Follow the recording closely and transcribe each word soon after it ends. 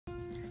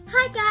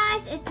Hi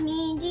guys, it's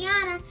me,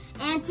 Jiana,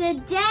 and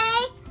today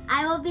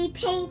I will be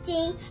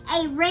painting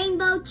a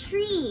rainbow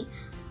tree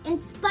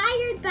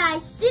inspired by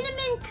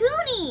Cinnamon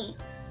Cooney,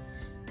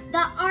 the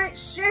art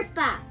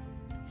Sherpa.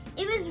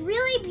 It was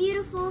really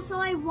beautiful, so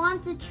I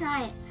want to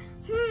try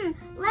it.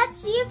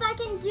 Let's see if I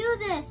can do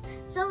this.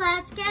 So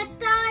let's get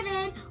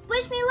started.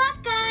 Wish me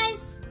luck,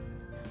 guys.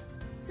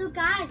 So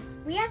guys,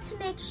 we have to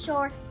make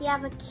sure we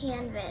have a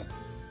canvas.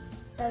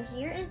 So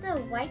here is the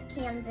white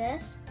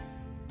canvas.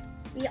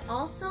 We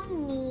also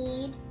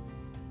need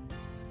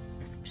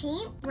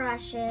paint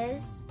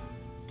brushes,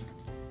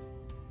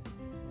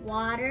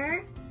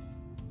 water,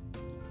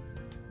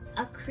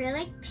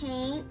 acrylic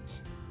paint,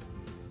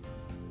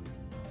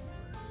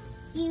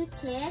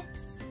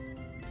 Q-tips,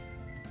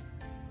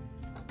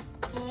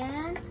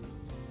 and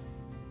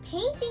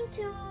painting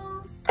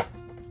tools.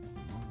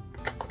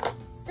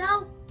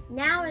 So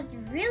now let's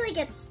really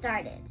get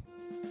started.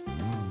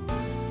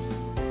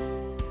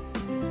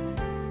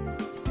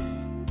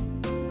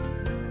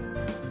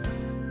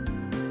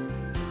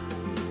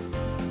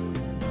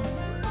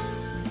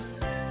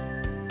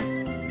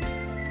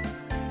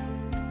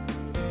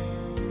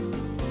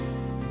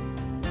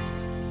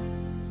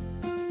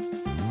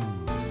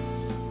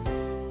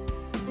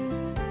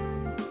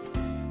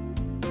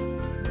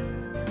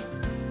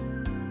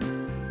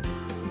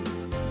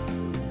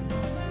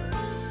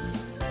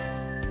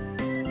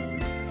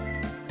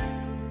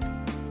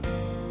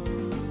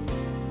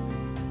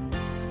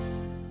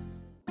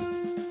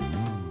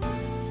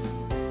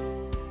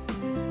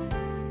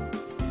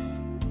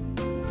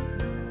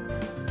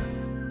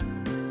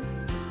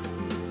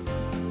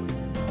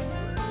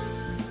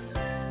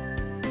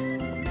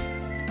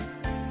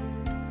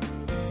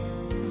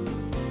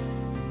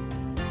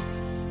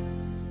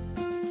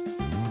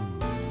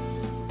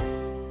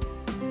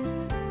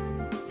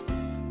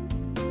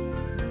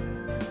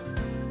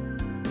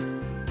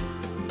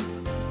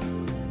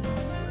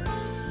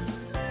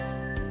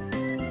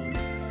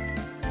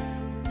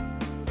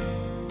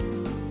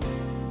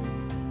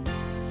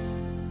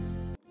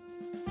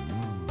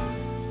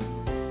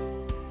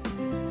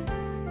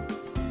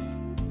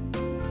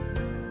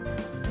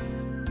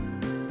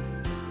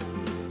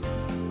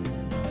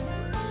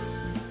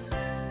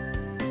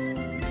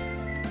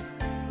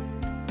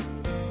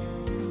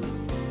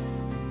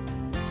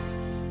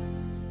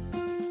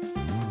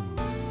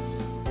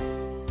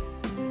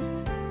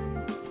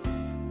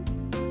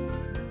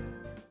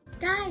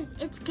 Guys,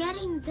 it's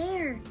getting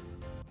there.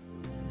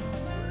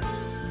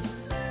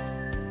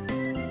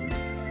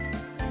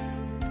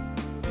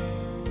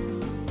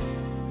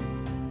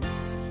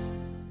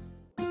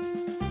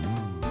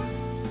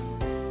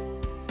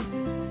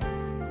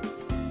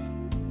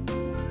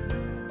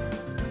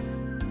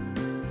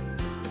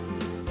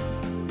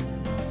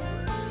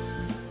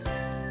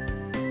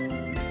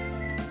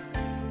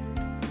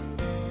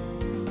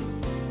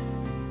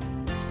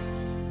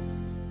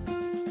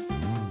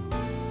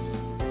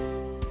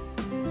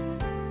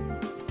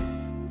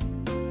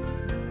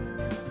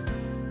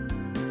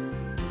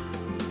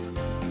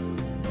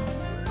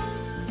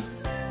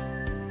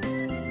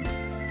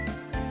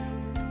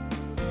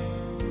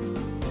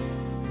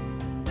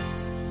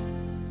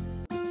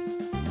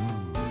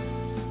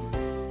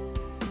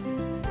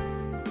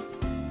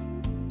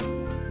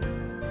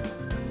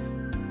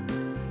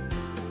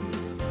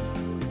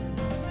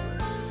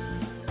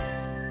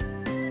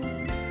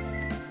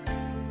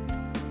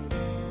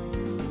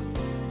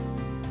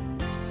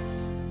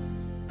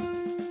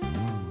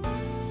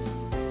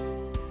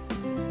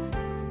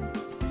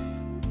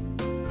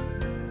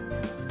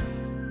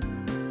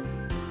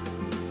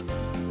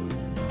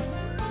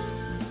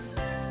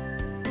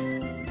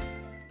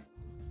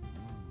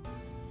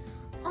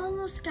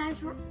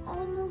 Guys, we're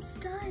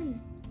almost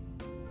done.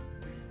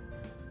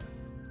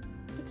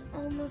 It's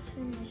almost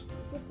finished.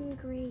 It's looking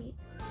great.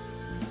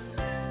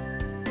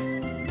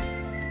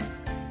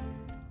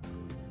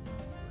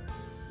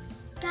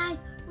 Guys,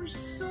 we're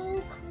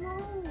so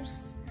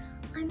close.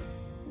 I'm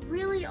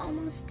really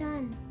almost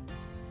done.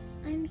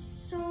 I'm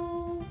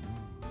so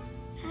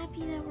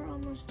happy that we're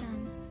almost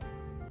done.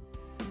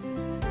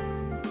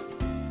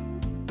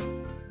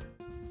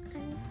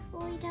 I'm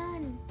fully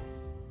done.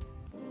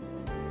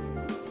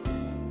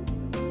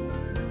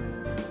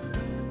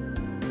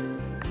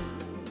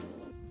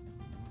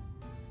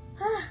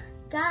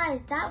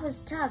 Guys, that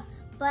was tough,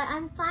 but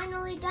I'm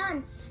finally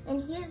done. And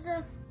here's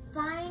the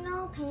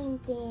final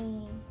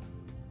painting.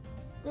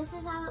 This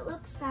is how it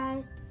looks,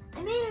 guys.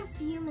 I made a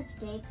few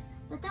mistakes,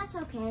 but that's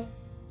okay.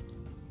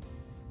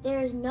 There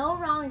is no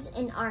wrongs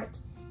in art.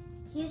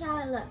 Here's how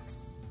it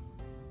looks.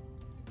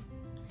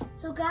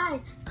 So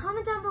guys,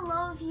 comment down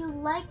below if you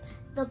like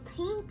the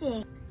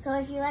painting. So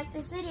if you like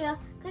this video,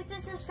 click the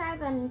subscribe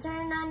button,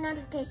 turn on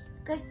notifications,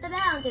 click the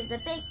bell, and give us a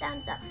big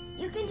thumbs up.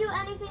 You can do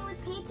anything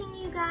with painting,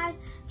 you guys.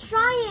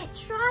 Try it,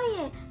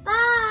 try it.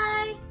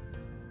 Bye.